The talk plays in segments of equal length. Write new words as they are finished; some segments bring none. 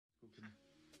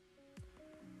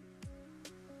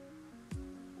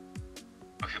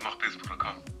Okay, mach Bild, Bruder,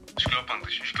 komm. Ich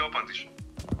glaub an dich.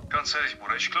 Ganz ehrlich,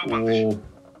 Bruder, ich glaub an dich.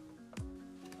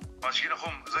 Warte, ich geh nach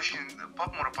oben. Soll ich ihn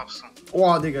poppen oder poppst du?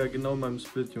 Oh, Digga, genau in meinem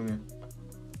Split, Junge.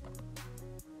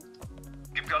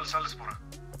 Gib dir alles, Bruder.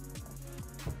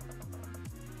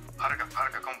 Haraka,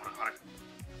 komm, Bruder, Haraka.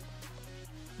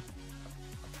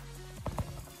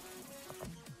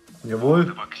 Jawohl.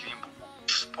 Der war clean.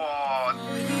 Sport.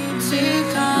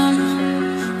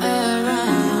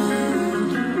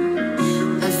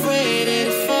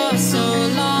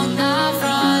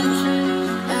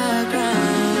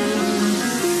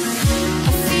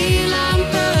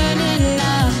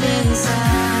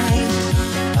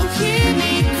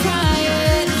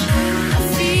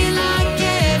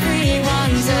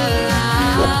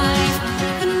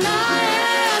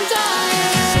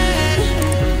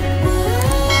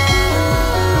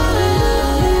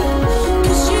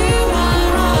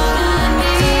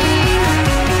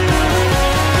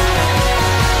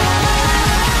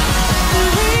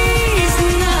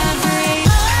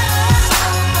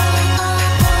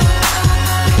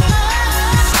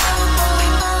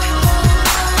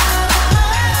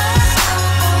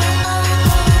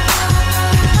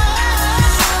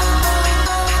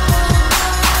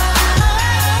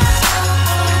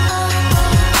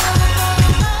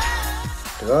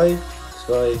 Drei,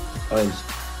 zwei, eins.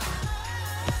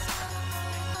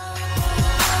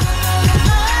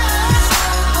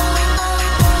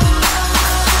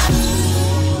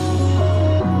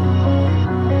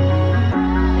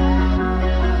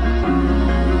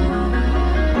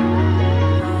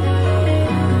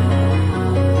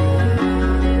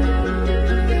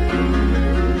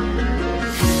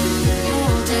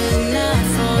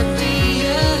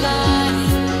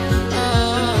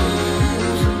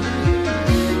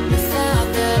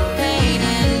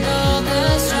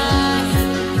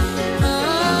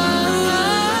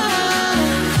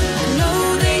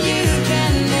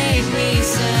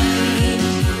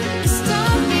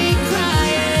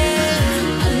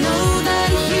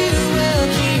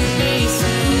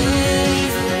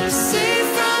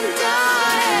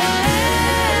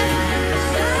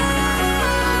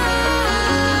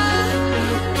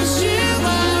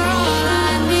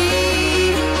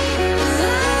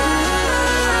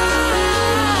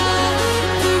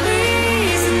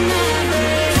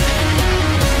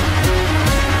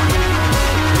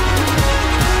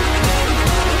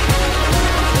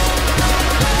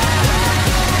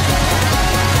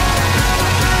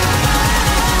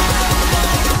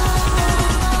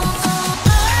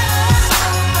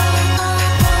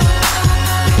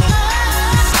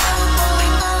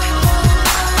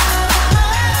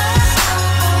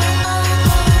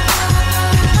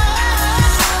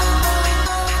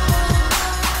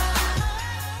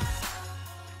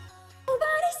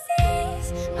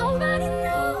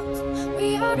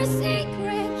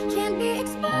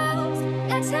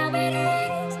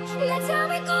 That's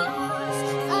how it goes.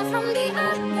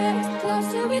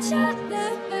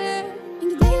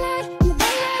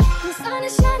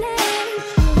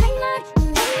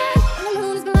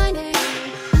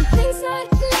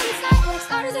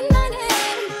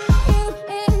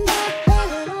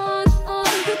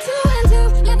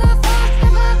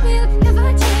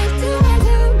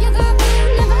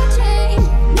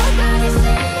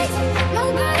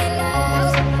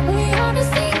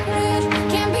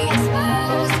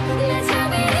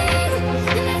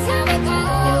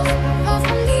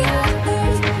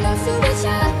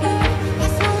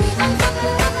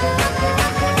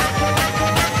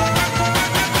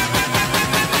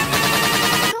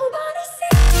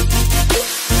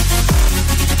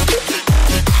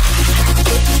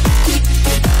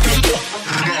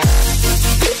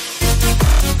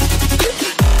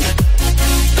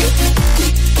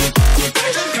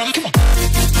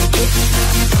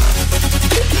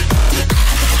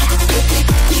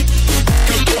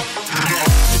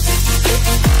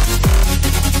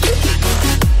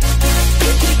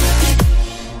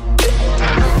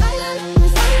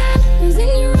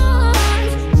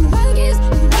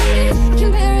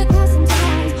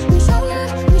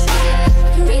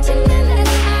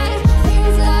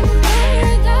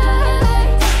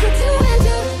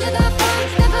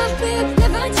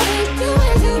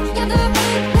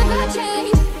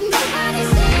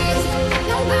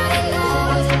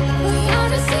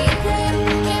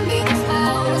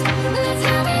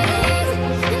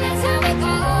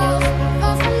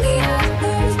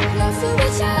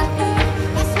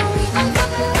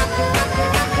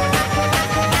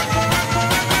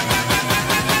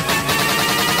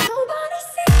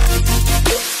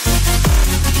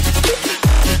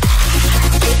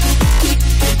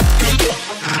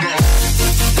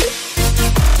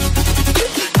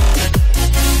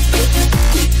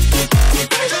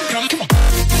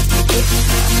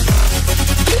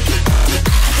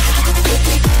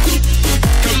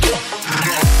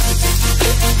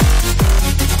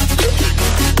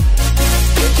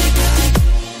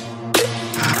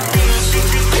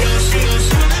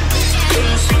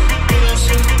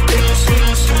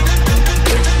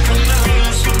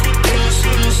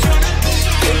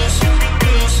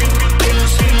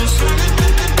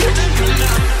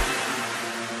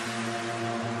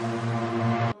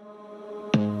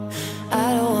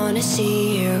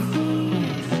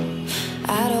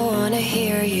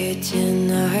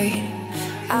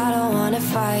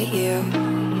 fight you.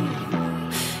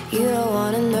 You don't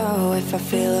wanna know if I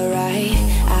feel alright.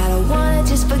 I don't wanna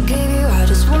just forgive you, I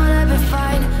just wanna be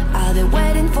fine. I've been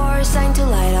waiting for a sign to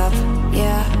light up,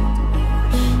 yeah.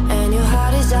 And your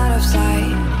heart is out of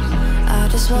sight. I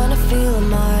just wanna feel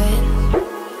mine.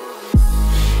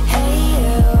 Hey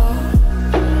you,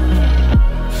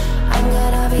 I'm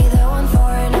gonna be the one for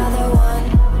another one.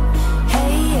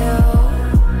 Hey you,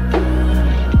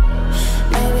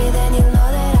 maybe then you'll know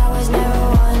that I was never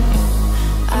one.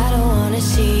 I don't wanna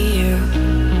see you,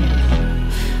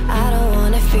 I don't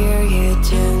wanna fear you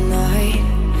tonight.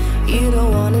 You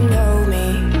don't wanna know me,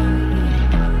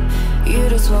 you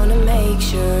just wanna make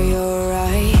sure you're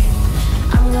right.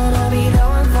 I'm gonna be the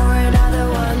one for another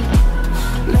one.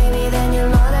 Maybe then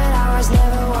you'll know that I was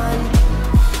never one.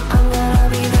 I'm gonna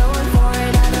be the one for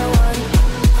another one.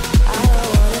 I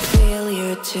don't wanna feel you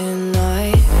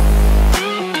tonight.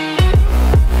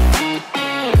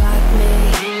 Got me.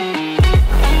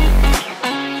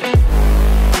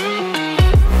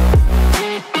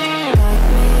 Got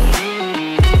me.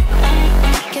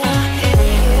 Can I hear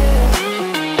you?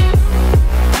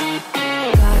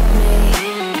 Got me.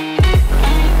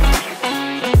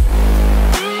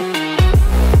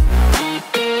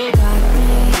 Got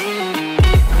me.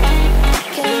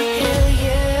 Can I hear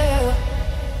you?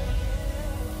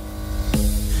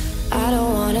 I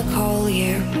don't wanna call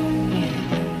you.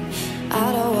 I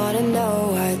don't wanna know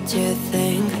what you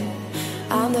think.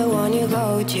 I'm the one you go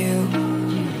to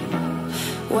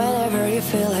whenever you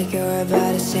feel like you're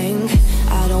about to sink.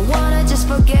 I don't wanna just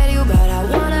forget you, but I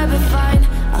wanna be fine.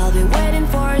 I'll be waiting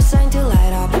for a sign to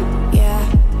light up, yeah.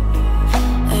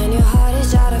 And your heart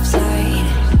is out of sight.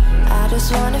 I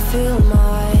just wanna feel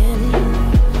mine.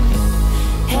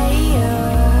 Hey you,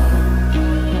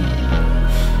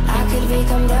 I could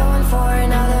become the one for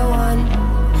another one.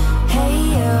 Hey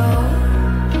you,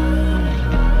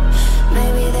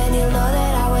 maybe then you'll know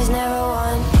that I was never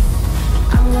one.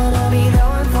 I'm gonna be the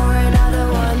one for another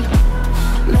one.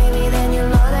 Maybe then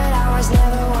you'll know that I was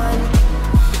never one.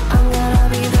 I'm gonna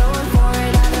be the one for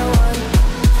another one.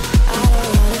 I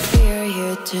don't wanna fear you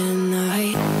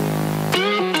tonight.